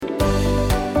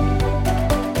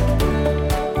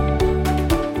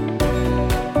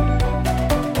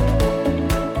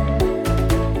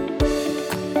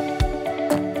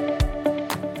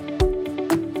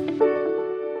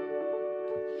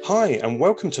Hi, and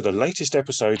welcome to the latest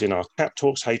episode in our CAP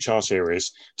Talks HR series.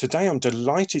 Today, I'm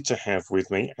delighted to have with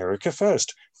me Erica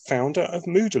First, founder of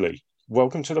Moodily.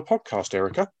 Welcome to the podcast,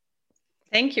 Erica.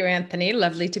 Thank you, Anthony.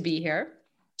 Lovely to be here.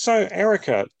 So,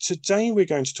 Erica, today we're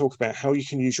going to talk about how you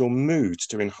can use your mood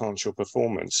to enhance your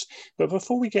performance. But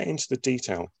before we get into the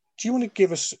detail, do you want to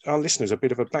give us, our listeners, a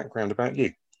bit of a background about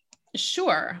you?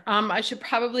 Sure. I should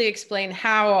probably explain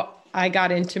how I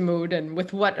got into mood and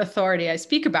with what authority I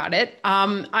speak about it.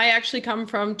 I actually come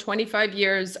from 25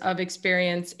 years of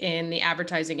experience in the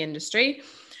advertising industry.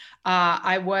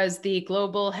 I was the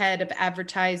global head of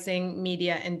advertising,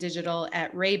 media, and digital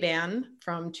at Ray-Ban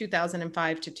from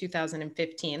 2005 to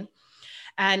 2015.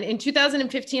 And in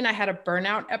 2015, I had a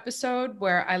burnout episode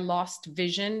where I lost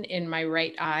vision in my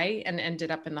right eye and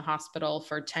ended up in the hospital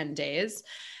for 10 days.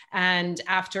 And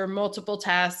after multiple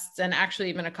tests and actually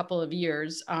even a couple of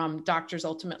years, doctors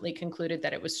ultimately concluded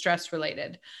that it was stress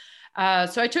related.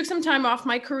 So I took some time off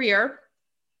my career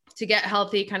to get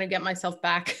healthy, kind of get myself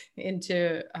back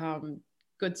into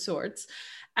good sorts.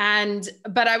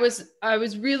 But I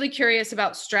was really curious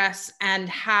about stress and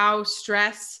how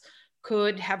stress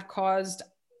could have caused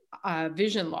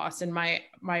vision loss in my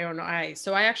own eye.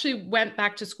 So I actually went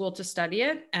back to school to study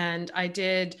it, and I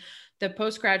did the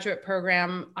postgraduate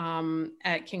program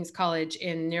at King's College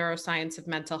in neuroscience of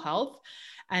mental health.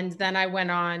 And then I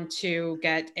went on to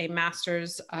get a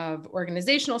master's of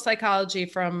organizational psychology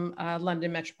from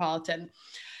London Metropolitan.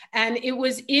 And it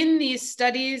was in these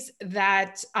studies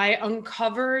that I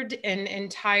uncovered an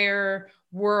entire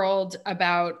world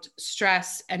about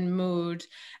stress and mood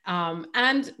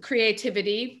and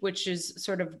creativity, which is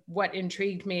sort of what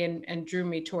intrigued me and drew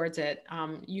me towards it,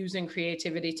 using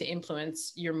creativity to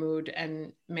influence your mood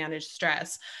and manage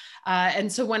stress.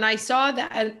 And so when I saw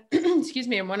that, excuse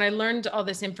me, and when I learned all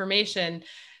this information,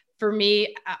 for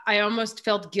me, I almost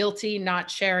felt guilty not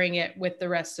sharing it with the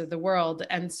rest of the world.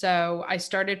 And so I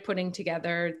started putting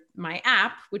together my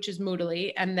app, which is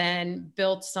Moodily, and then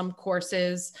built some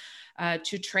courses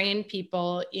to train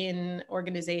people in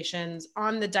organizations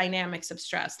on the dynamics of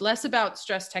stress, less about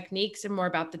stress techniques and more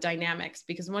about the dynamics.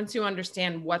 Because once you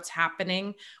understand what's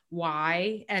happening,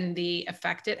 why, and the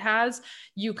effect it has,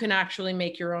 you can actually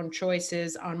make your own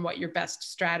choices on what your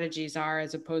best strategies are,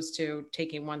 as opposed to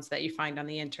taking ones that you find on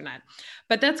the internet.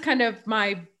 But that's kind of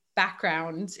my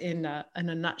background in a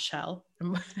nutshell,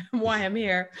 and why I'm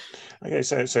here. Okay,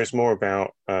 so it's more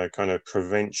about kind of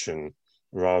prevention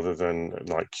rather than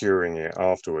like curing it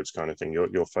afterwards kind of thing.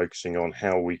 You're focusing on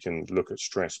how we can look at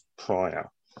stress prior.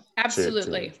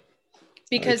 Absolutely.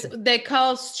 Because okay. They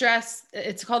call stress,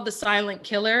 it's called the silent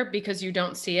killer because you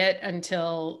don't see it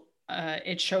until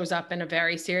it shows up in a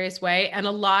very serious way. And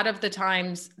a lot of the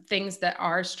times, things that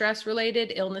are stress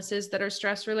related, illnesses that are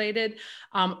stress related,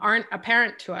 aren't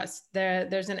apparent to us.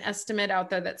 There's an estimate out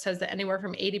there that says that anywhere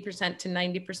from 80% to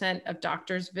 90% of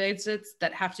doctors' visits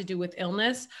that have to do with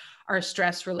illness are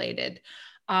stress related.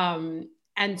 And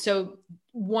so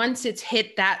once it's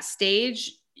hit that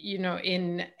stage, you know,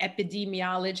 in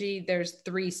epidemiology, there's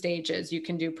 3 stages. You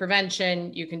can do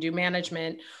prevention, you can do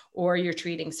management, or you're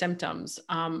treating symptoms.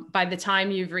 By the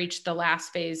time you've reached the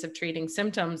last phase of treating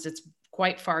symptoms, it's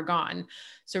quite far gone.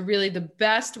 So really the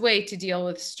best way to deal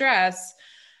with stress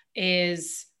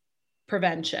is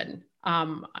prevention.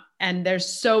 And there's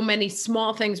so many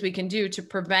small things we can do to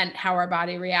prevent how our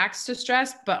body reacts to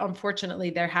stress. But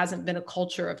unfortunately, there hasn't been a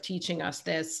culture of teaching us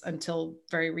this until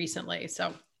very recently.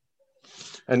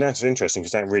 And that's interesting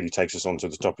because that really takes us on to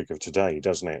the topic of today,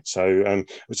 doesn't it? So,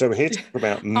 so we're here to talk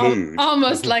about mood.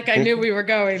 Almost like I knew we were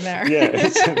going there. Yeah,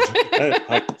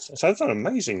 so that's an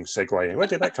amazing segue. Where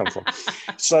did that come from?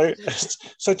 So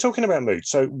talking about mood.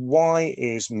 So why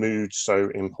is mood so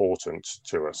important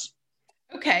to us?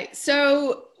 Okay,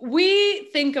 so we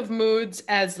think of moods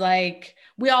as like,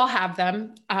 we all have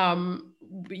them.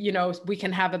 You know, we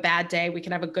can have a bad day, we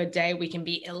can have a good day, we can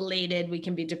be elated, we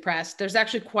can be depressed. There's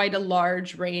actually quite a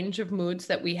large range of moods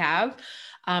that we have,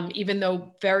 even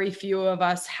though very few of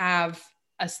us have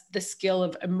the skill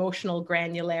of emotional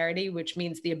granularity, which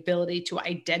means the ability to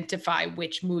identify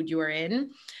which mood you are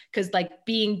in. Because like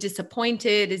being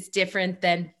disappointed is different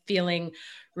than feeling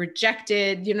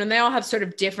rejected, you know, and they all have sort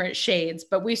of different shades,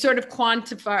 but we sort of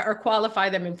quantify or qualify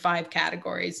them in 5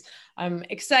 categories.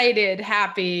 Excited,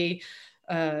 happy,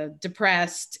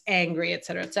 depressed, angry, et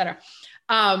cetera,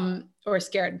 or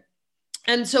scared.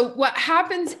 And so what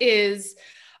happens is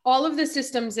all of the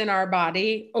systems in our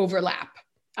body overlap.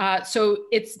 So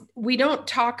we don't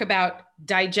talk about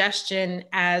digestion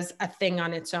as a thing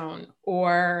on its own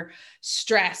or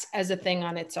stress as a thing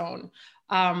on its own.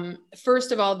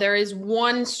 First of all, there is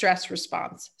one stress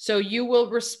response. So you will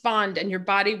respond and your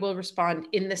body will respond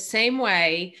in the same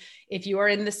way if you are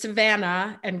in the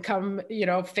savannah and come,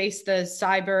 face the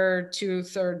cyber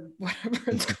tooth or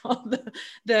whatever it's called,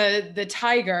 the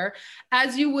tiger,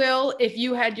 as you will if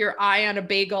you had your eye on a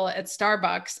bagel at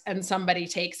Starbucks and somebody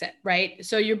takes it, right?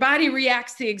 So your body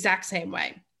reacts the exact same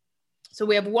way. So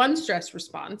we have one stress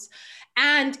response,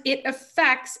 and it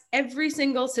affects every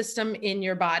single system in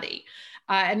your body.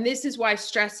 And this is why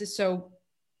stress is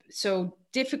so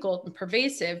difficult and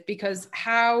pervasive, because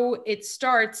how it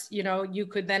starts, you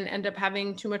could then end up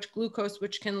having too much glucose,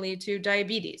 which can lead to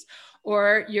diabetes,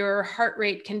 or your heart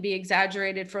rate can be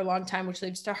exaggerated for a long time, which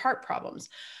leads to heart problems.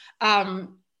 And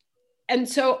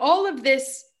so all of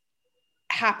this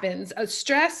happens.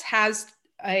 Stress has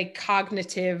a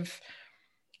cognitive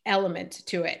element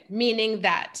to it, meaning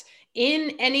that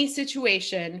in any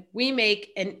situation, we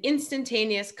make an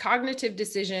instantaneous cognitive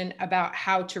decision about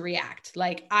how to react.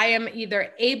 Like, I am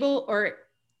either able or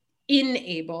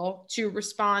unable to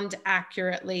respond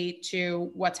accurately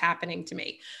to what's happening to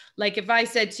me. Like if I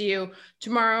said to you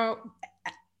tomorrow,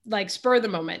 like spur of the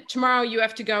moment, tomorrow you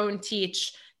have to go and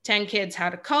teach 10 kids how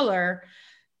to color.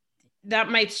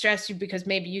 That might stress you because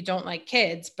maybe you don't like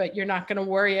kids, but you're not going to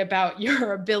worry about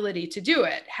your ability to do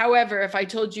it. However, if I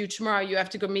told you tomorrow you have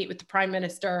to go meet with the Prime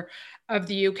Minister of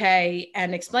the UK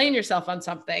and explain yourself on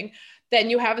something,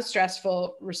 then you have a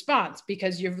stressful response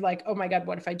because you're like, oh my God,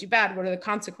 what if I do bad? What are the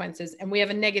consequences? And we have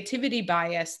a negativity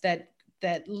bias that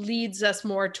leads us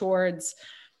more towards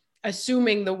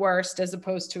assuming the worst as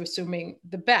opposed to assuming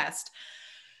the best.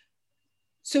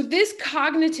 So this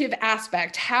cognitive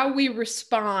aspect, how we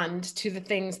respond to the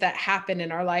things that happen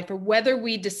in our life, or whether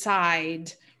we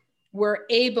decide we're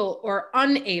able or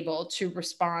unable to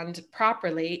respond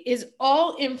properly, is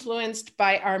all influenced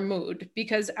by our mood,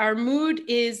 because our mood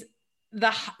is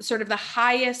the sort of the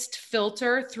highest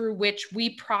filter through which we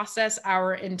process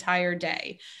our entire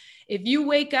day. If you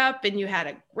wake up and you had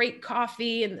a great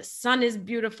coffee and the sun is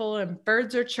beautiful and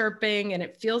birds are chirping and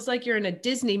it feels like you're in a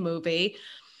Disney movie,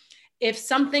 if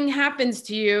something happens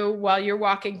to you while you're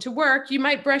walking to work, you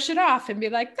might brush it off and be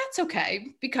like, that's okay,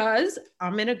 because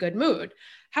I'm in a good mood.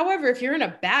 However, if you're in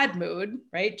a bad mood,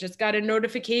 right, just got a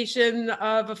notification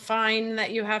of a fine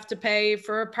that you have to pay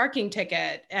for a parking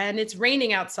ticket, and it's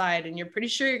raining outside and you're pretty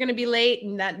sure you're going to be late,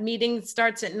 and that meeting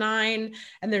starts at 9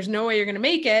 and there's no way you're going to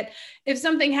make it. If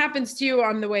something happens to you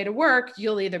on the way to work,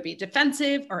 you'll either be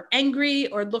defensive or angry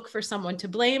or look for someone to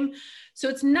blame. So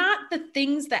it's not the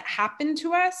things that happen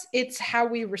to us, it's how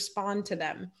we respond to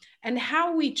them and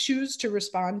how we choose to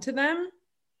respond to them,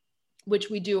 which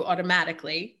we do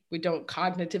automatically. We don't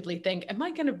cognitively think, am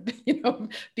I going to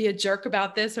be a jerk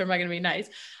about this, or am I going to be nice?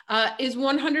 Is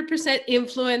 100%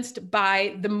 influenced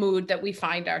by the mood that we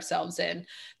find ourselves in.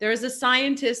 There is a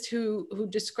scientist who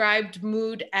described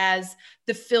mood as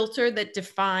the filter that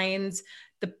defines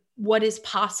what is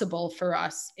possible for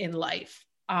us in life.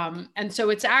 And so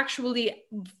it's actually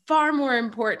far more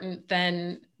important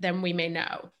than we may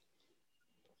know.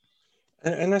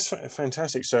 And that's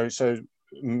fantastic. So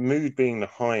mood being the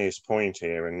highest point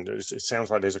here, and it sounds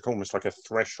like there's almost like a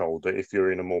threshold that if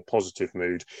you're in a more positive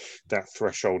mood, that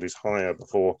threshold is higher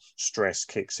before stress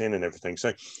kicks in and everything.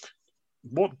 So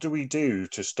what do we do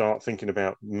to start thinking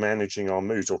about managing our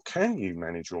moods, or can you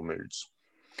manage your moods?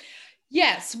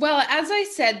 Yes. Well, as I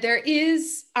said, there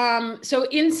is, so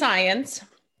in science,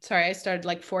 sorry, I started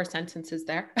like 4 sentences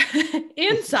there.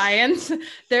 In science,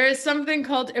 there is something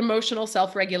called emotional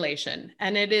self-regulation,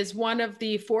 and it is one of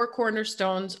the 4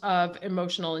 cornerstones of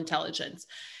emotional intelligence.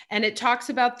 And it talks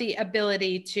about the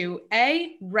ability to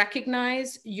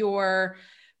recognize your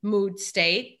mood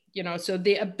state, so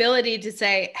the ability to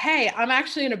say, hey, I'm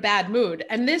actually in a bad mood.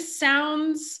 And this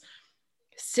sounds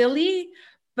silly,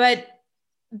 but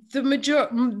the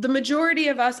majority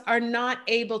of us are not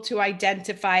able to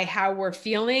identify how we're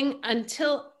feeling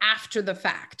until after the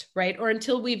fact, right? Or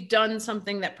until we've done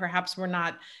something that perhaps we're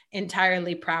not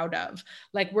entirely proud of.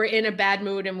 Like we're in a bad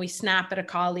mood and we snap at a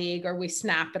colleague or we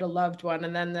snap at a loved one.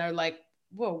 And then they're like,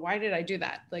 whoa, why did I do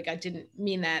that? Like, I didn't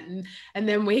mean that. And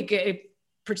then it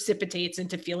precipitates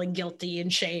into feeling guilty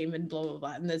and shame and blah, blah,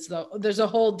 blah. And there's a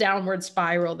whole downward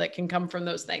spiral that can come from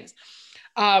those things.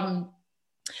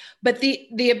 But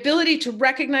the ability to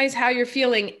recognize how you're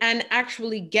feeling and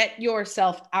actually get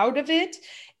yourself out of it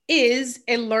is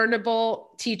a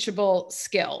learnable, teachable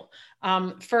skill.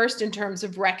 First, in terms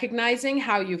of recognizing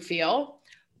how you feel.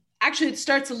 Actually, it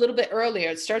starts a little bit earlier.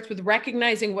 It starts with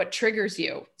recognizing what triggers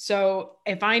you. So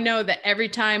if I know that every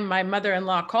time my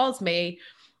mother-in-law calls me,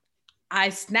 I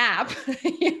snap,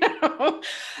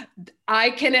 I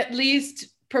can at least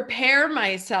prepare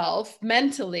myself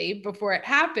mentally before it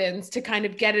happens to kind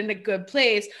of get in a good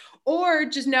place, or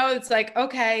just know it's like,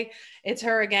 okay, it's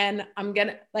her again. I'm going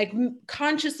to like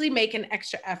consciously make an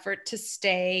extra effort to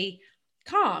stay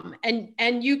calm.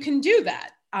 And you can do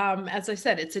that. As I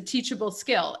said, it's a teachable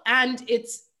skill, and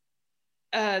it's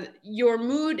your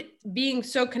mood being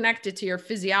so connected to your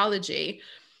physiology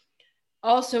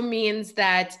also means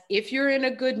that if you're in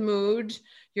a good mood,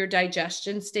 your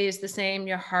digestion stays the same,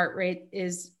 your heart rate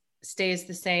stays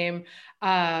the same,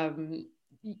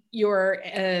 your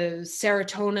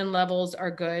serotonin levels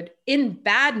are good. In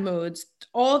bad moods,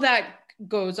 all that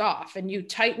goes off, and you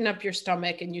tighten up your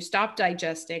stomach and you stop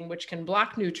digesting, which can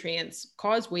block nutrients,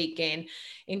 cause weight gain,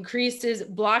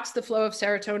 blocks the flow of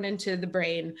serotonin to the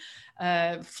brain,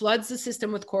 floods the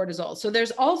system with cortisol. So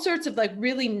there's all sorts of like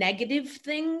really negative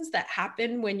things that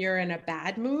happen when you're in a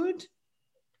bad mood,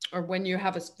 or when you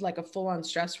have a full-on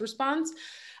stress response.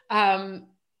 And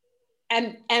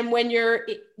when you're,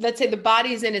 let's say the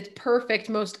body's in its perfect,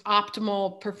 most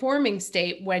optimal performing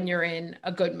state when you're in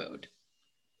a good mood.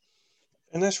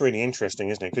 And that's really interesting,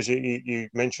 isn't it? Because you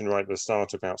mentioned right at the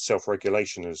start about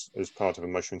self-regulation as part of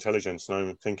emotional intelligence. And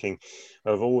I'm thinking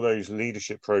of all those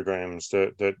leadership programs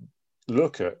that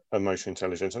look at emotional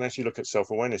intelligence and actually look at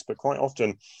self-awareness, but quite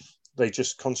often they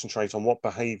just concentrate on what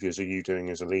behaviors are you doing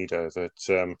as a leader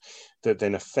that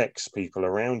then affects people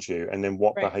around you, and then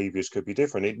what behaviors could be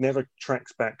different. It never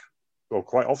tracks back, or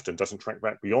quite often doesn't track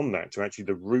back beyond that, to actually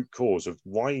the root cause of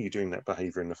why are you doing that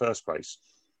behavior in the first place.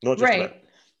 Not just about,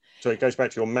 so it goes back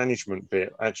to your management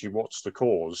bit, actually what's the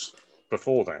cause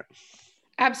before that.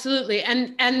 Absolutely.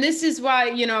 And this is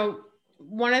why,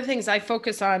 one of the things I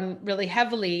focus on really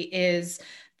heavily is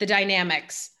the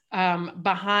dynamics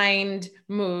behind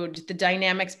mood, the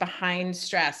dynamics behind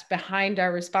stress, behind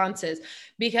our responses.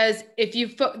 Because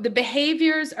if the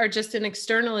behaviors are just an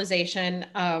externalization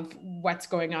of what's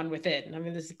going on within. I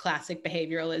mean, this is classic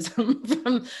behavioralism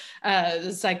from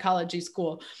the psychology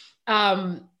school.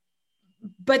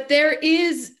 But there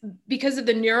is, because of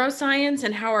the neuroscience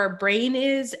and how our brain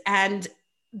is, and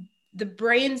the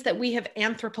brains that we have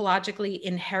anthropologically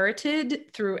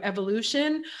inherited through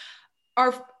evolution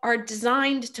are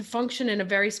designed to function in a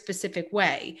very specific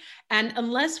way. And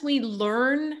unless we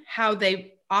learn how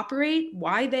they operate,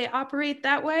 why they operate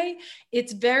that way,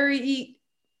 it's very,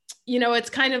 it's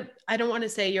kind of, I don't want to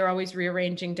say you're always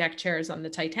rearranging deck chairs on the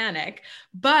Titanic,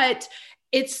 but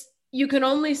you can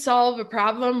only solve a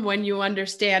problem when you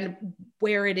understand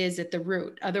where it is at the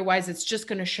root. Otherwise, it's just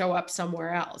going to show up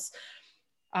somewhere else.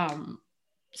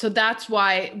 So that's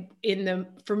why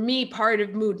for me, part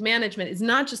of mood management is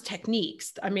not just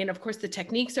techniques. I mean, of course, the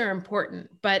techniques are important,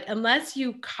 but unless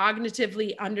you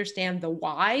cognitively understand the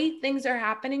why things are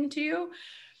happening to you,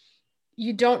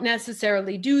 you don't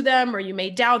necessarily do them, or you may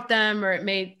doubt them, or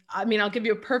I'll give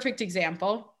you a perfect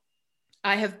example.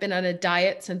 I have been on a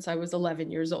diet since I was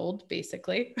 11 years old,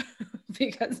 basically,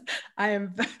 because I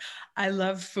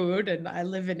love food and I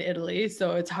live in Italy,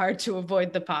 so it's hard to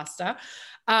avoid the pasta.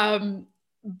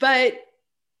 But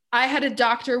I had a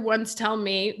doctor once tell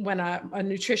me, when a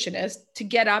nutritionist, to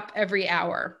get up every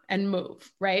hour and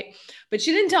move, right? But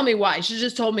she didn't tell me why. She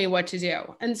just told me what to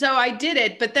do. And so I did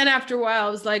it. But then after a while,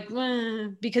 I was like,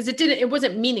 because it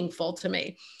wasn't meaningful to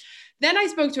me. Then I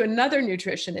spoke to another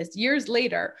nutritionist years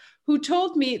later who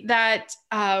told me that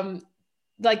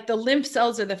like the lymph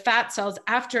cells or the fat cells,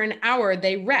 after an hour,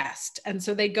 they rest. And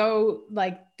so they go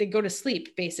to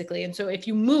sleep, basically. And so if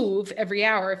you move every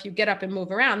hour, if you get up and move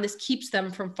around, this keeps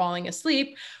them from falling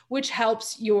asleep, which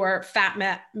helps your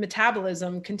fat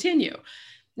metabolism continue.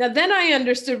 Now, then I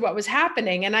understood what was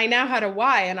happening, and I now had a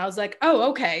why. And I was like, oh,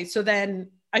 okay, so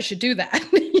then I should do that.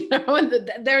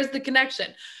 And there's the connection.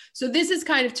 So this is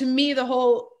kind of, to me, the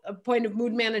whole point of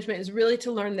mood management is really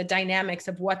to learn the dynamics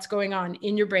of what's going on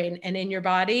in your brain and in your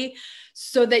body,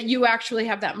 so that you actually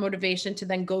have that motivation to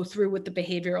then go through with the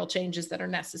behavioral changes that are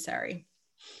necessary.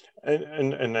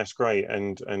 And that's great.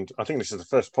 And I think this is the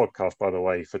first podcast, by the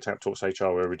way, for Tap Talks HR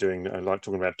where we're doing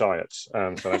talking about diets.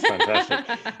 So that's fantastic.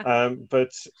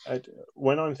 But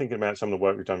when I'm thinking about some of the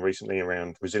work we've done recently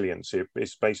around resilience,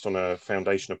 it's based on a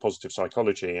foundation of positive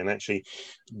psychology. And actually,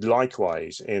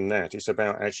 likewise, in that, it's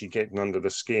about actually getting under the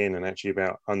skin and actually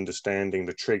about understanding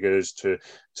the triggers to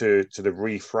the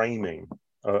reframing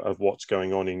of what's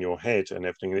going on in your head and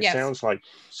everything. And it sounds like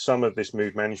some of this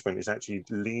mood management is actually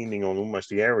leaning on almost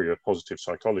the area of positive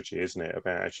psychology, isn't it?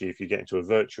 About actually, if you get into a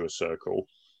virtuous circle,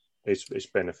 it's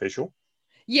beneficial.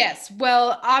 Yes.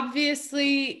 Well,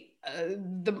 obviously,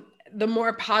 the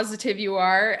more positive you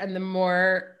are and the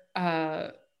more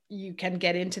you can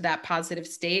get into that positive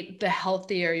state, the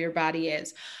healthier your body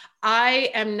is. I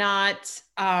am not,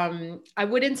 I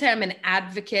wouldn't say I'm an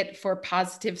advocate for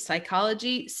positive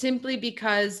psychology, simply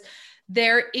because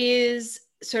there is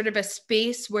sort of a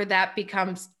space where that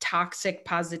becomes toxic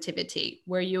positivity,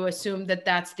 where you assume that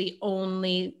that's the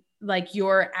only, like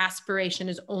your aspiration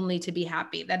is only to be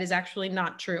happy. That is actually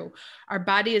not true. Our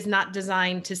body is not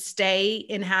designed to stay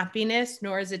in happiness,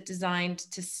 nor is it designed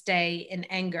to stay in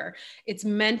anger. It's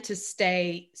meant to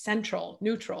stay central,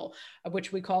 neutral,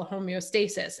 which we call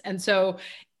homeostasis. And so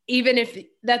even if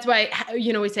that's why,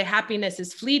 you know, we say happiness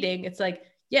is fleeting, it's like,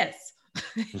 yes,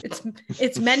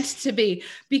 it's meant to be,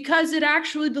 because it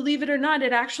actually, believe it or not,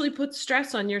 it actually puts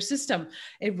stress on your system.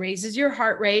 It raises your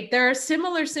heart rate. There are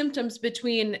similar symptoms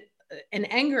between an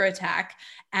anger attack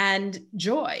and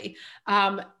joy.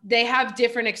 They have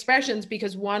different expressions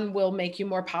because one will make you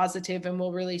more positive and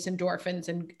will release endorphins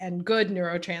and good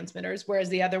neurotransmitters, whereas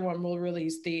the other one will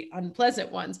release the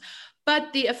unpleasant ones.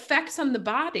 But the effects on the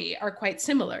body are quite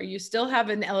similar. You still have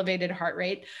an elevated heart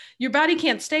rate. Your body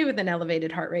can't stay with an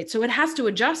elevated heart rate, so it has to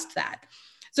adjust that.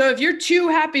 So if you're too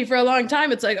happy for a long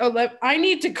time, it's like, oh, I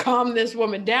need to calm this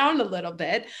woman down a little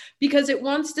bit, because it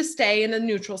wants to stay in a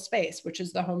neutral space, which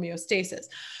is the homeostasis.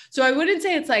 So I wouldn't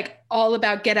say it's like all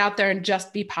about get out there and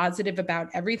just be positive about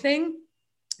everything.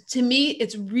 To me,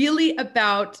 it's really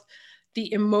about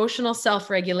the emotional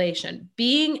self-regulation,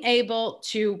 being able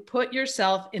to put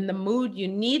yourself in the mood you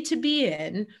need to be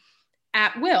in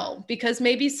at will, because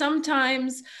maybe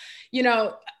sometimes, you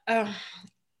know,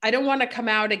 I don't want to come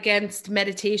out against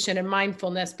meditation and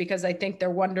mindfulness, because I think they're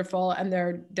wonderful and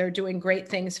they're doing great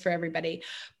things for everybody.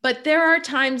 But there are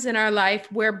times in our life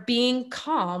where being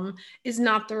calm is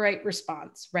not the right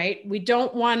response, right? We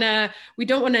don't want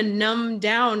to numb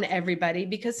down everybody,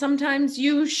 because sometimes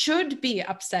you should be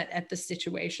upset at the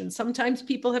situation. Sometimes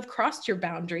people have crossed your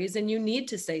boundaries and you need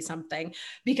to say something,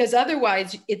 because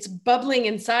otherwise it's bubbling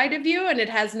inside of you and it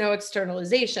has no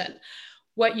externalization.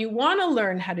 What you want to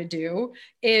learn how to do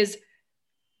is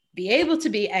be able to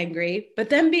be angry, but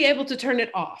then be able to turn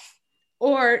it off,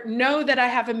 or know that I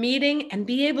have a meeting and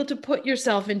be able to put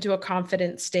yourself into a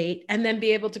confident state and then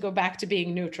be able to go back to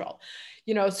being neutral.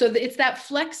 You know, so it's that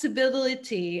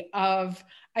flexibility of,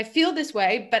 I feel this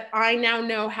way, but I now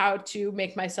know how to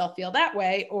make myself feel that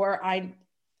way, or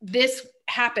this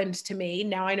happened to me,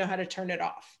 now I know how to turn it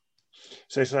off.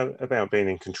 So it's about being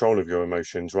in control of your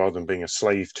emotions rather than being a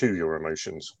slave to your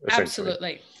emotions, essentially.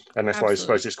 Absolutely. And that's Absolutely. why I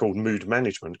suppose it's called mood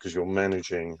management, because you're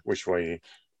managing which way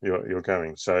you're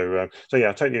going. So yeah,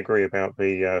 I totally agree about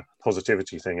the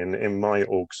positivity thing. And in my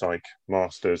org psych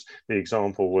masters, the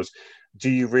example was, do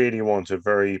you really want a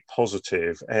very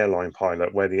positive airline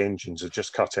pilot where the engines are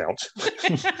just cut out?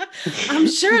 I'm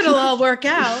sure it'll all work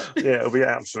out. Yeah, it'll be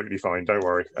absolutely fine. Don't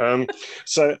worry.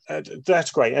 So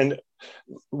that's great. And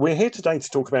we're here today to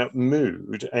talk about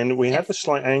mood, and we have a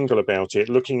slight angle about it,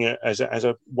 looking at as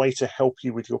a way to help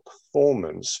you with your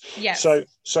performance. Yes.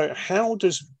 So how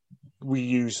does we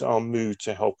use our mood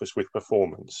to help us with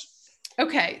performance?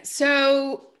 Okay,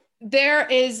 so there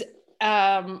is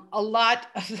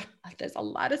there's a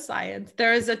lot of science.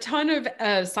 There is a ton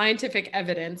of scientific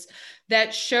evidence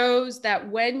that shows that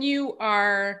when you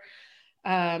are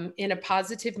in a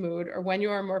positive mood, or when you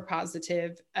are more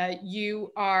positive,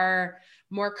 you are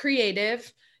more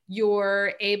creative.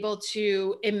 You're able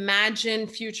to imagine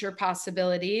future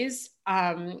possibilities.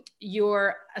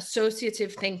 Your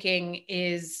associative thinking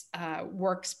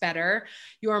works better.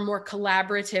 You are more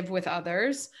collaborative with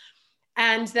others.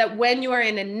 And that when you are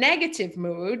in a negative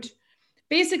mood,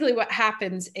 basically what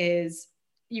happens is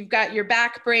you've got your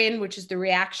back brain, which is the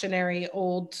reactionary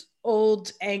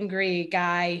old angry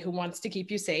guy who wants to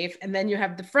keep you safe. And then you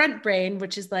have the front brain,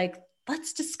 which is like,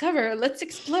 let's discover, let's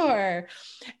explore.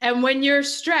 And when you're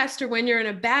stressed or when you're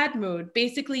in a bad mood,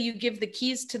 basically you give the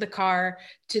keys to the car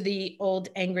to the old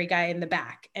angry guy in the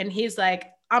back. And he's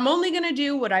like, I'm only going to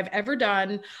do what I've ever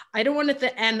done. I don't want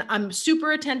to, and I'm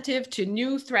super attentive to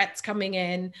new threats coming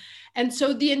in. And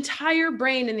so the entire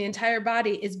brain and the entire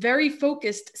body is very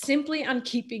focused simply on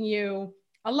keeping you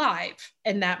alive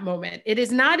in that moment. It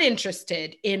is not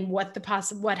interested in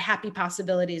what happy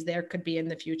possibilities there could be in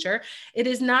the future. It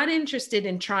is not interested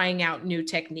in trying out new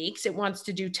techniques. It wants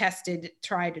to do tested,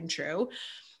 tried and true.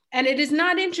 And it is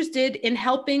not interested in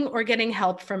helping or getting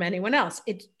help from anyone else.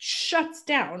 It shuts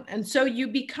down. And so you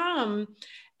become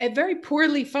a very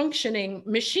poorly functioning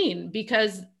machine,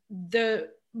 because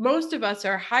most of us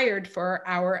are hired for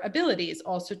our abilities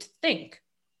also to think.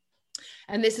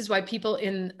 And this is why people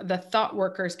in the thought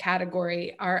workers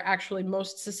category are actually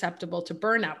most susceptible to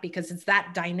burnout, because it's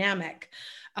that dynamic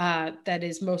that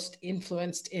is most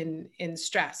influenced in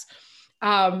stress.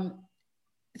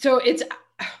 So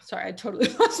sorry, I totally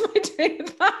lost my train of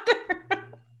thought there.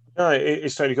 No,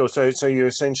 it's totally cool. So you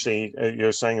essentially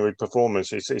you're saying with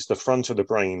performance, it's the front of the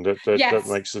brain that Yes.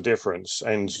 makes the difference,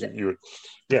 and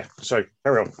yeah. So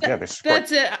carry on. Yeah, this is great.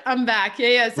 That's it. I'm back.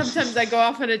 Yeah. Sometimes I go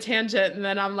off on a tangent and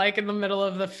then I'm like in the middle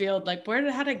of the field, like,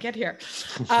 how did I get here?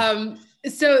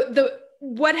 So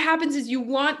what happens is you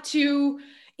want to,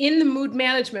 in the mood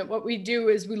management, what we do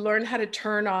is we learn how to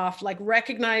turn off, like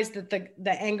recognize that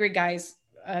the angry guy's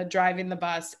driving the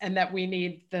bus, and that we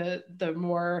need the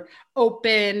more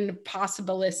open,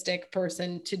 possibilistic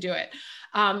person to do it.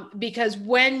 Because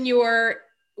when you're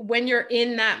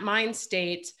in that mind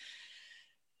state,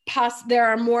 there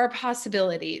are more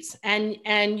possibilities,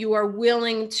 and you are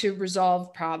willing to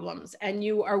resolve problems, and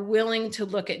you are willing to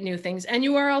look at new things, and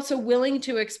you are also willing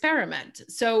to experiment.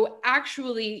 So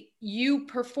actually you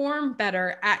perform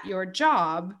better at your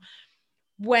job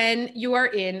when you are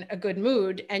in a good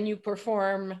mood, and you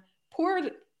perform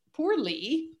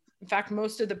poorly. In fact,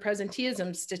 most of the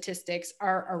presenteeism statistics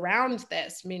are around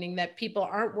this, meaning that people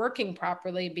aren't working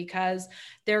properly because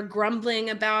they're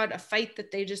grumbling about a fight that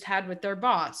they just had with their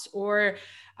boss. Or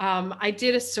I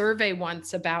did a survey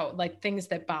once about like things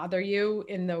that bother you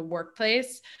in the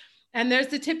workplace. And there's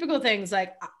the typical things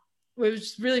like, it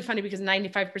was really funny because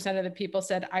 95% of the people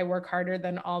said I work harder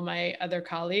than all my other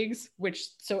colleagues,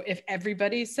 so if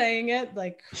everybody's saying it,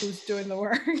 like who's doing the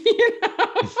work,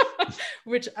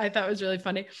 which I thought was really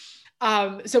funny.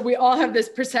 So we all have this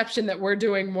perception that we're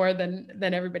doing more than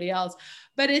everybody else,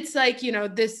 but it's like,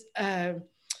 this,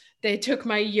 they took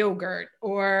my yogurt,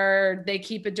 or they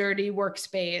keep a dirty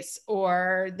workspace,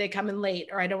 or they come in late,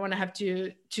 or I don't want to have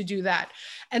to do that.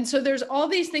 And so there's all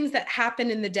these things that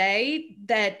happen in the day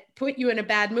that put you in a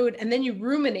bad mood, and then you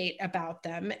ruminate about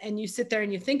them, and you sit there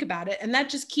and you think about it, and that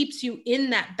just keeps you in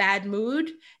that bad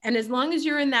mood. And as long as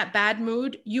you're in that bad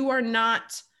mood, you are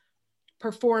not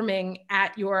performing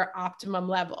at your optimum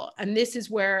level. And this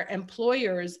is where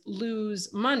employers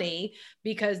lose money,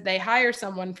 because they hire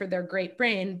someone for their great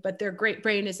brain, but their great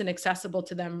brain isn't accessible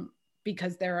to them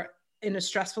because they're in a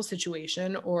stressful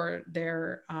situation, or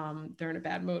they're in a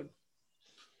bad mood.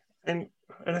 And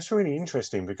that's really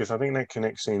interesting, because I think that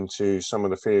connects into some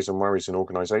of the fears and worries in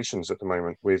organisations at the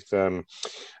moment. With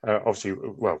obviously,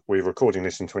 well, we're recording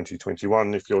this in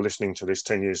 2021. If you're listening to this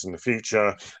 10 years in the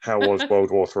future, how was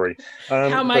World War III?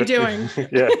 How am I doing?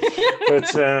 Yeah,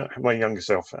 but my younger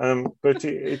self. But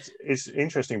it's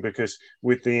interesting, because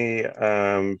with the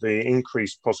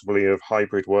increase possibly of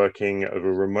hybrid working, of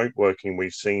a remote working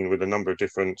we've seen with a number of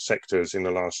different sectors in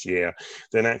the last year,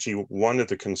 then actually one of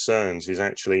the concerns is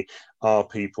actually, are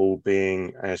people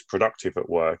being as productive at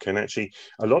work? And actually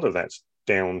a lot of that's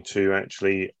down to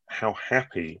actually how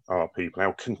happy are people,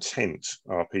 how content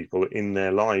are people in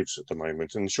their lives at the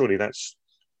moment, and surely that's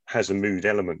has a mood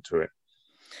element to it.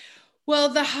 Well,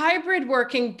 the hybrid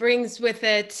working brings with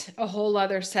it a whole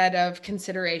other set of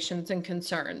considerations and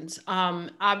concerns.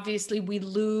 Obviously we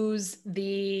lose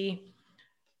the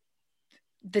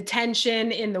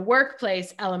tension in the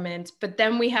workplace element, but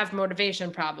then we have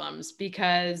motivation problems,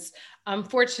 because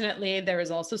unfortunately there is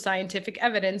also scientific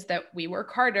evidence that we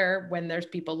work harder when there's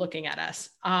people looking at us.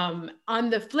 On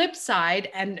the flip side,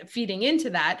 and feeding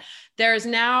into that, there's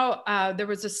now, there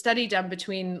was a study done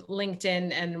between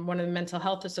LinkedIn and one of the mental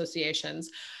health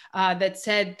associations that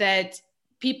said that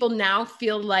people now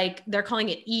feel like, they're calling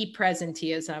it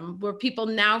e-presenteeism, where people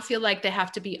now feel like they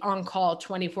have to be on call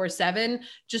 24/7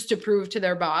 just to prove to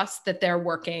their boss that they're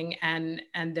working and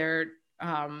they're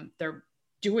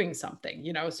doing something,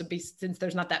 since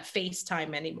there's not that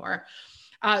FaceTime anymore.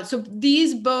 So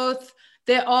these both,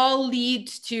 they all lead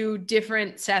to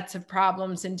different sets of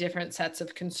problems and different sets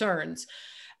of concerns.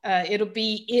 It'll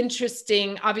be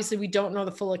interesting. Obviously, we don't know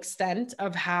the full extent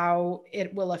of how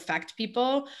it will affect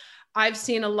people. I've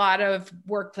seen a lot of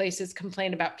workplaces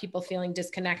complain about people feeling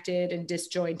disconnected and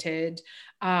disjointed.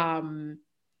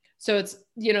 So it's,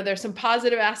 there's some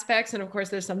positive aspects, and of course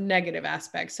there's some negative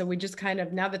aspects. So we just kind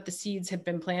of, now that the seeds have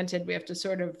been planted, we have to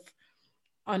sort of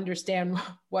understand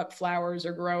what flowers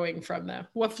are growing from them,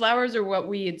 what flowers or what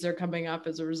weeds are coming up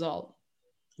as a result.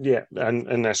 Yeah,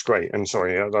 and that's great. And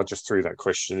sorry, I just threw that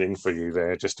question in for you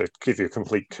there, just to give you a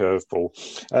complete curveball.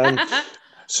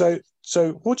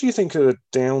 So what do you think are the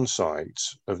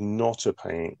downsides of not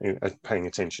paying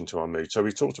attention to our mood? So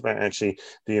we talked about actually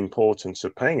the importance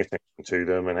of paying attention to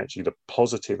them, and actually the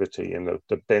positivity and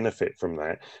the benefit from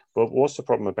that. But what's the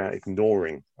problem about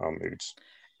ignoring our moods?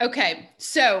 Okay,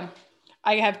 so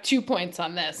I have 2 points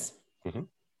on this. Mm-hmm.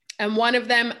 And one of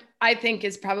them, I think,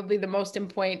 is probably the most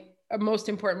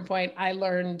important point I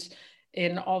learned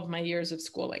in all of my years of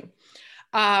schooling.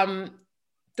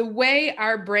 the way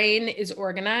our brain is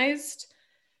organized,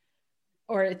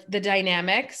 or the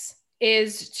dynamics,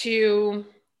 is to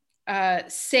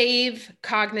save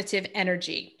cognitive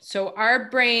energy. So our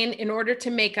brain, in order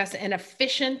to make us an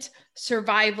efficient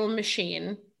survival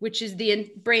machine, which is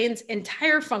the brain's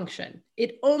entire function,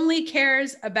 it only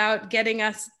cares about getting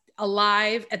us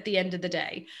alive at the end of the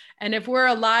day. And if we're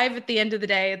alive at the end of the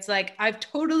day, it's like, I've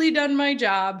totally done my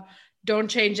job. Don't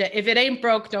change it. If it ain't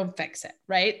broke, don't fix it,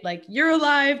 right? Like, you're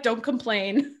alive, don't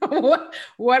complain.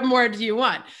 What more do you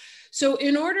want? So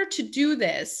in order to do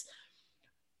this,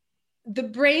 the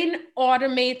brain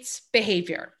automates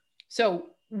behavior. So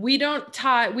we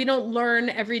don't learn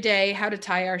every day how to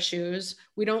tie our shoes.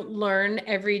 We don't learn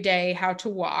every day how to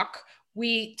walk.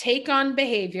 We take on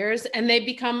behaviors and they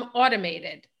become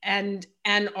automated and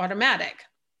automatic,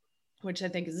 which I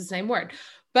think is the same word.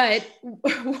 But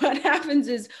what happens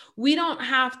is we don't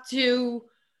have to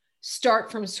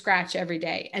start from scratch every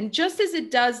day. And just as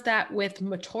it does that with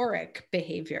motoric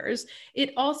behaviors,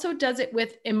 it also does it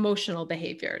with emotional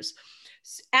behaviors.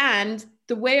 And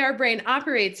the way our brain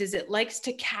operates is it likes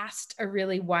to cast a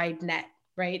really wide net,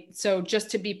 right? So just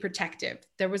to be protective.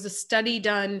 There was a study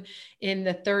done in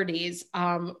the 30s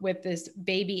with this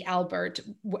baby Albert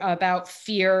about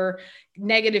fear,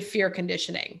 negative fear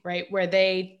conditioning, right? Where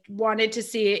they wanted to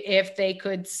see if they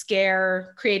could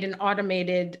create an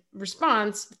automated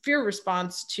response, fear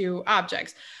response to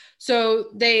objects. So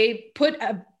they put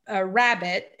a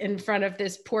rabbit in front of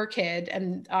this poor kid.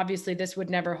 And obviously this would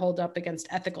never hold up against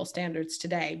ethical standards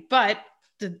today, but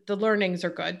the learnings are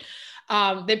good.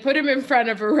 They put him in front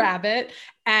of a rabbit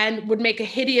and would make a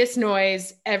hideous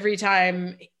noise every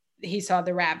time he saw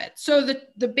the rabbit. So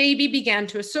the baby began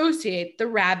to associate the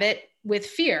rabbit with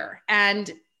fear.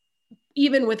 And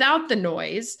even without the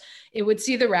noise, it would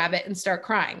see the rabbit and start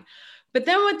crying. But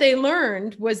then what they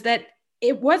learned was that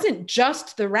it wasn't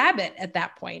just the rabbit at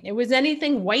that point. It was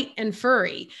anything white and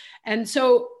furry. And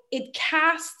so it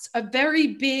casts a very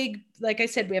big, like I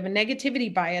said, we have a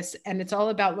negativity bias and it's all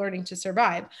about learning to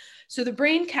survive. So the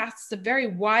brain casts a very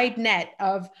wide net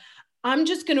of, I'm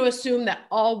just going to assume that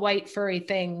all white furry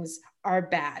things are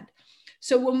bad.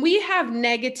 So when we have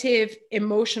negative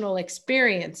emotional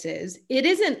experiences, it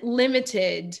isn't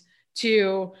limited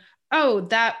to, oh,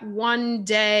 that one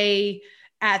day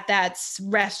at that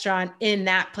restaurant in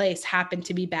that place happened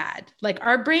to be bad. Like,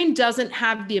 our brain doesn't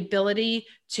have the ability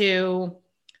to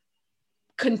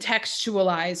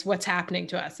contextualize what's happening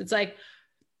to us. It's like,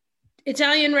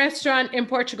 Italian restaurant in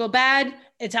Portugal, bad.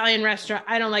 Italian restaurant,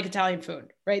 I don't like Italian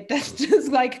food, right? That's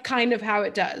just like kind of how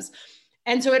it does.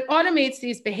 And so it automates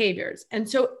these behaviors. And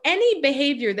so any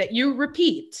behavior that you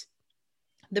repeat,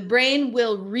 the brain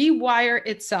will rewire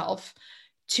itself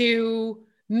to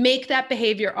make that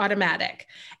behavior automatic.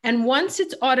 And once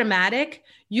it's automatic,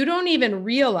 you don't even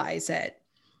realize it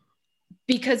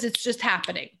because it's just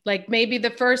happening. Like, maybe the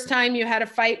first time you had a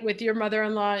fight with your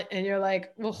mother-in-law and you're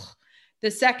like, ugh. The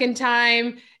second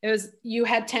time it was, you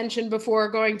had tension before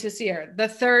going to see her. The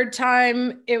third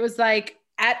time it was like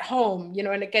at home,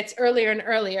 and it gets earlier and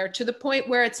earlier to the point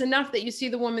where it's enough that you see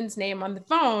the woman's name on the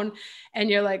phone and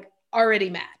you're like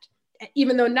already mad,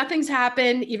 even though nothing's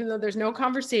happened, even though there's no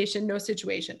conversation, no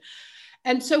situation.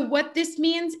 And so what this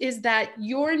means is that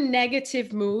your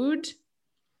negative mood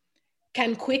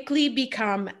can quickly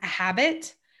become a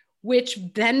habit, which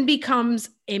then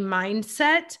becomes a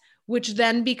mindset, which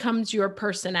then becomes your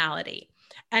personality.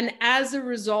 And as a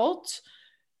result,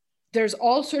 there's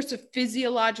all sorts of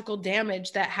physiological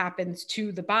damage that happens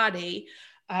to the body.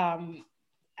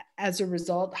 As a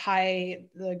result,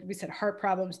 like we said, heart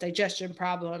problems, digestion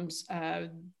problems,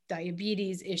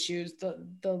 diabetes issues,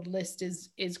 the list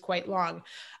is quite long.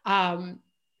 And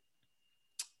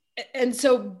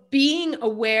so being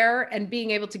aware and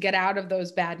being able to get out of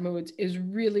those bad moods is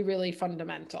really, really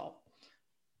fundamental.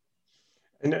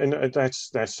 And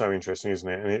that's so interesting, isn't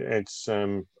it? And it's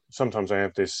sometimes I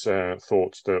have this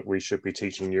thought that we should be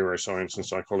teaching neuroscience and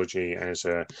psychology as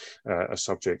a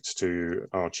subject to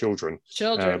our children.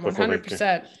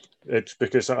 100%. It's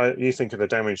because you think of the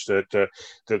damage that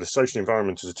the social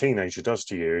environment as a teenager does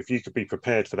to you. If you could be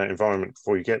prepared for that environment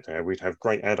before you get there, we'd have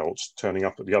great adults turning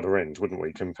up at the other end, wouldn't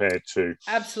we? Compared to...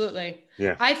 Absolutely.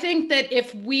 Yeah. I think that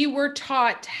if we were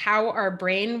taught how our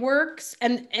brain works,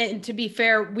 and to be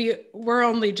fair, we're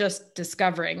only just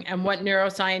discovering, and what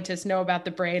neuroscientists know about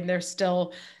the brain, there's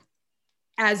still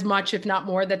as much, if not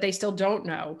more, that they still don't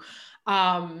know.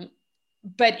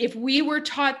 But if we were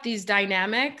taught these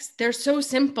dynamics, they're so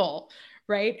simple,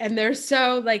 right? And they're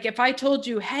so, like, if I told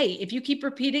you, hey, if you keep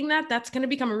repeating that, that's going to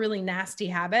become a really nasty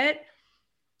habit,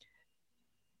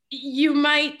 you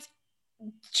might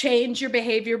change your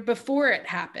behavior before it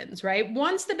happens, right?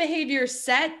 Once the behavior is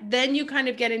set, then you kind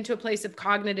of get into a place of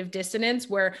cognitive dissonance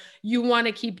where you want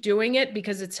to keep doing it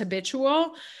because it's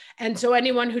habitual. And so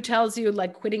anyone who tells you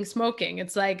like quitting smoking,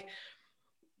 it's like,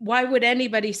 why would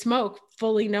anybody smoke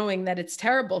fully knowing that it's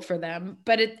terrible for them?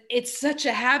 But it's such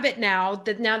a habit now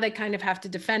that now they kind of have to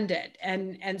defend it.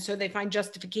 And so they find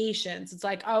justifications. It's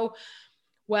like, oh,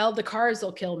 well, the cars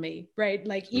will kill me, right?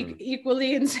 Like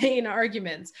equally insane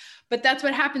arguments. But that's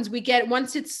what happens. We get,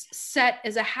 once it's set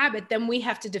as a habit, then we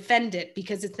have to defend it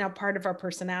because it's now part of our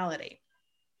personality.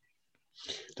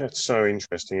 That's so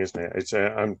interesting, isn't it? It's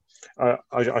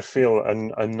I feel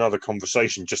another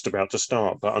conversation just about to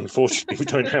start, but unfortunately we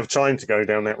don't have time to go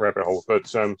down that rabbit hole.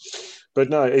 But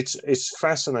no, it's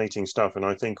fascinating stuff, and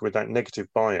I think with that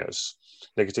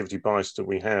negativity bias that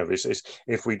we have, is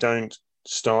if we don't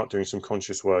start doing some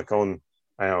conscious work on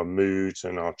our moods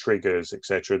and our triggers,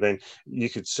 etc., then you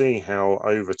could see how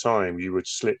over time you would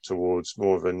slip towards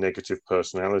more of a negative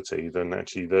personality than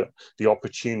actually the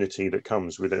opportunity that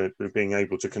comes with being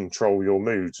able to control your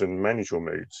moods and manage your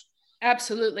moods.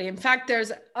 Absolutely. In fact,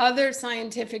 there's other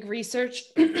scientific research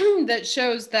that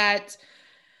shows that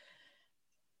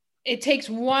it takes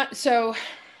one, so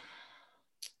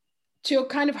to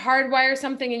kind of hardwire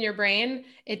something in your brain,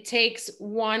 it takes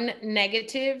one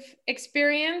negative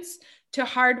experience to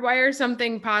hardwire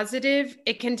something positive.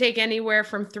 It can take anywhere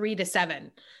from 3 to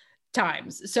 7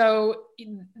 times. So we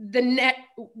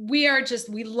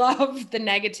love the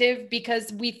negative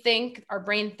because we think, our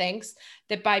brain thinks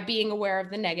that by being aware of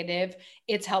the negative,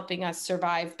 it's helping us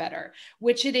survive better,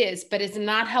 which it is, but it's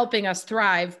not helping us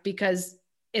thrive because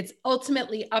it's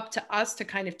ultimately up to us to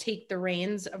kind of take the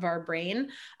reins of our brain.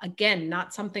 Again,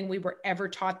 not something we were ever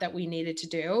taught that we needed to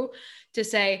do, to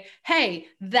say, hey,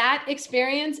 that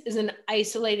experience is an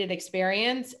isolated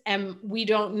experience and we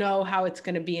don't know how it's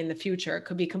going to be in the future. It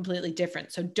could be completely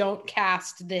different. So don't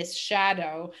cast this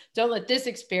shadow. Don't let this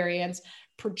experience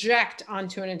project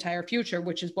onto an entire future,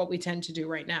 which is what we tend to do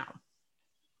right now.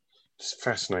 It's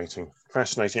fascinating.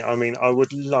 I mean, I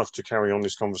would love to carry on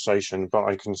this conversation, but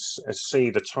I can see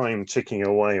the time ticking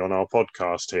away on our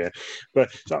podcast here.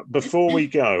 But before we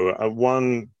go,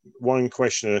 one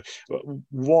question: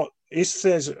 what is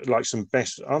there's like some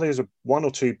best? Are there one or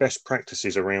two best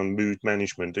practices around mood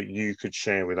management that you could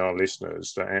share with our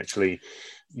listeners that actually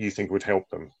you think would help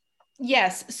them?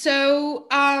 Yes. So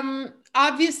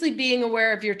obviously, being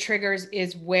aware of your triggers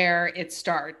is where it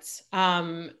starts.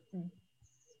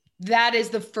 That is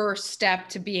the first step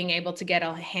to being able to get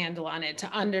a handle on it, to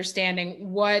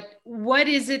understanding what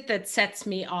is it that sets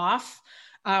me off?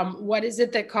 What is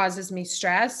it that causes me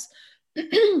stress?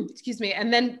 Excuse me.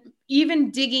 And then even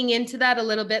digging into that a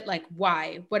little bit, like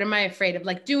why? What am I afraid of?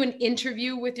 Like do an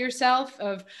interview with yourself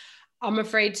of, I'm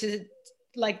afraid to,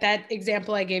 like that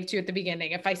example I gave to you at the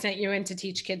beginning. If I sent you in to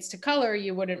teach kids to color,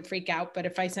 you wouldn't freak out. But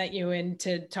if I sent you in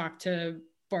to talk to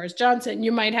Boris Johnson,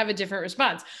 you might have a different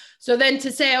response. So then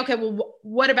to say, okay, well,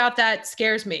 what about that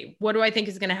scares me? What do I think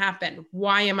is going to happen?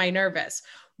 Why am I nervous?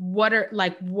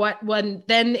 Then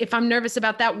if I'm nervous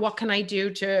about that, what can I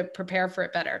do to prepare for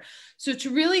it better? So to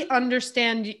really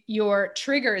understand your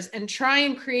triggers and try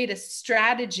and create a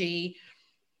strategy,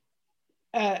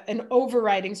 an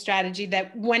overriding strategy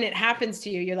that when it happens to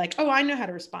you, you're like, oh, I know how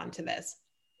to respond to this.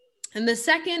 And the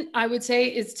second I would say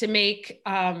is to make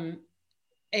a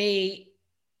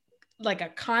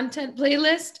content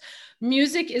playlist.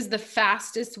 Music is the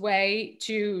fastest way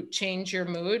to change your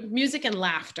mood. Music and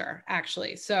laughter,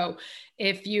 actually. So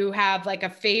if you have like a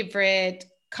favorite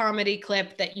comedy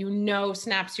clip that you know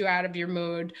snaps you out of your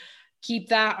mood, keep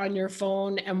that on your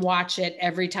phone and watch it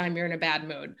every time you're in a bad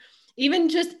mood. Even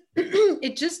just,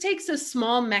 it just takes a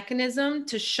small mechanism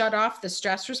to shut off the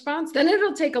stress response. Then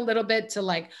it'll take a little bit to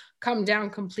like come down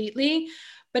completely.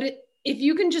 But if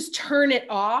you can just turn it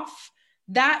off,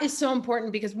 that is so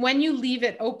important because when you leave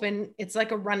it open, it's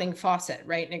like a running faucet,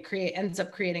 right? And it ends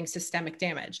up creating systemic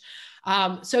damage.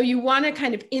 So you want to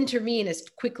kind of intervene as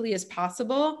quickly as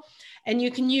possible. And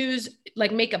you can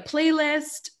make a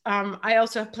playlist. I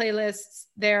also have playlists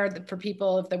there for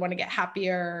people if they want to get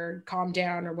happier, calm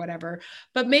down or whatever,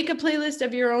 but make a playlist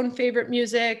of your own favorite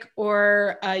music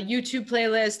or a YouTube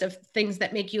playlist of things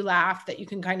that make you laugh that you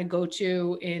can kind of go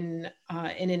to in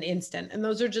an instant. And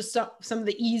those are just some of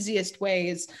the easiest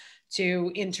ways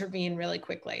to intervene really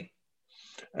quickly.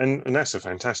 And that's a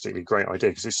fantastically great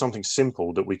idea because it's something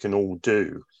simple that we can all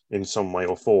do in some way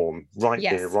or form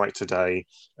here, right today,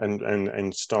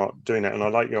 and start doing that. And I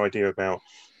like your idea about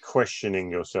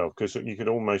questioning yourself because you could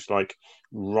almost like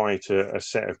write a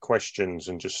set of questions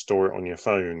and just store it on your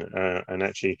phone. And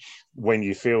actually, when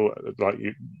you feel like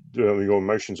your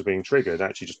emotions are being triggered,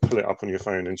 actually just pull it up on your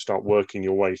phone and start working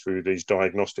your way through these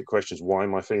diagnostic questions. Why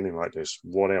am I feeling like this?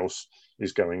 What else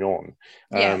is going on?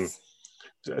 Yes.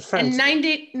 And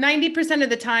 90%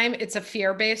 of the time, it's a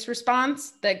fear-based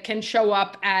response that can show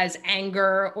up as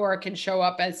anger or it can show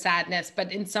up as sadness,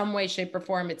 but in some way, shape, or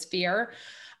form, it's fear.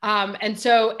 And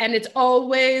it's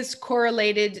always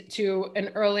correlated to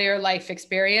an earlier life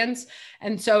experience.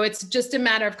 And so it's just a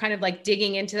matter of kind of like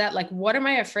digging into that. Like, what am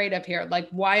I afraid of here? Like,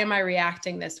 why am I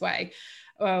reacting this way?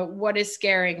 What is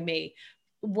scaring me?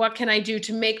 What can I do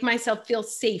to make myself feel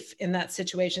safe in that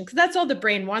situation? Because that's all the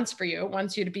brain wants for you. It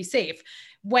wants you to be safe.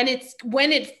 When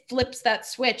it flips that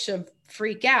switch of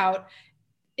freak out,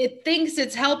 it thinks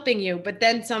it's helping you, but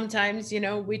then sometimes,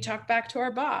 we talk back to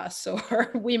our boss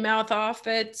or we mouth off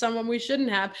at someone we shouldn't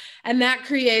have. And that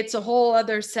creates a whole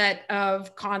other set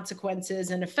of consequences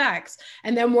and effects.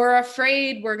 And then we're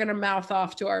afraid we're going to mouth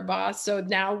off to our boss. So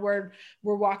now we're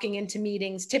walking into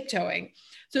meetings tiptoeing.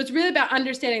 So it's really about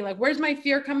understanding, like, where's my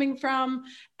fear coming from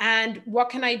and what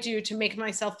can I do to make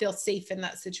myself feel safe in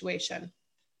that situation?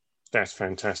 That's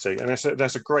fantastic. And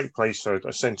that's a great place,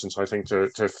 a sentence, I think,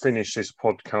 to finish this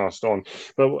podcast on.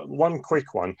 But one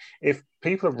quick one, if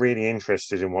people are really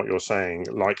interested in what you're saying,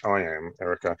 like I am,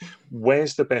 Erica,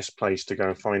 where's the best place to go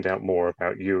and find out more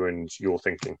about you and your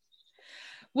thinking?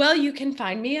 Well, you can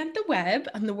find me on the web,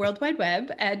 on the World Wide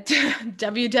Web at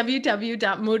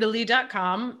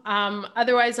www.moodily.com.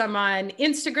 Otherwise, I'm on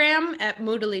Instagram at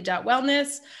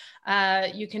moodily.wellness.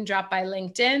 You can drop by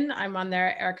LinkedIn. I'm on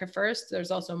there, Erica First.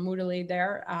 There's also Moodily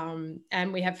there.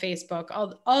 And we have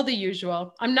Facebook, all the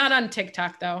usual. I'm not on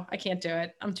TikTok, though. I can't do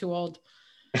it. I'm too old.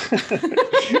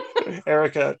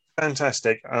 Erica,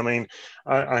 fantastic. I mean,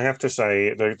 I have to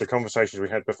say, the conversations we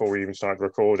had before we even started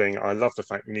recording, I love the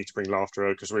fact we need to bring laughter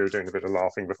out because we were doing a bit of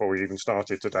laughing before we even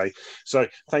started today. So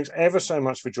thanks ever so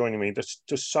much for joining me.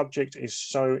 The subject is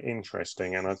so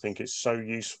interesting and I think it's so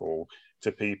useful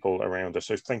to people around us.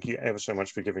 So thank you ever so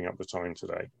much for giving up the time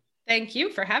today. Thank you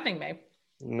for having me.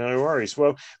 No worries.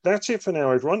 Well, that's it for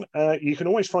now, everyone. You can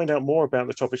always find out more about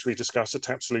the topics we discussed at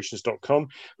tapsolutions.com.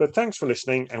 But thanks for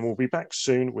listening, and we'll be back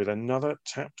soon with another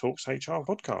Tap Talks HR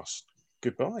podcast.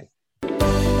 Goodbye.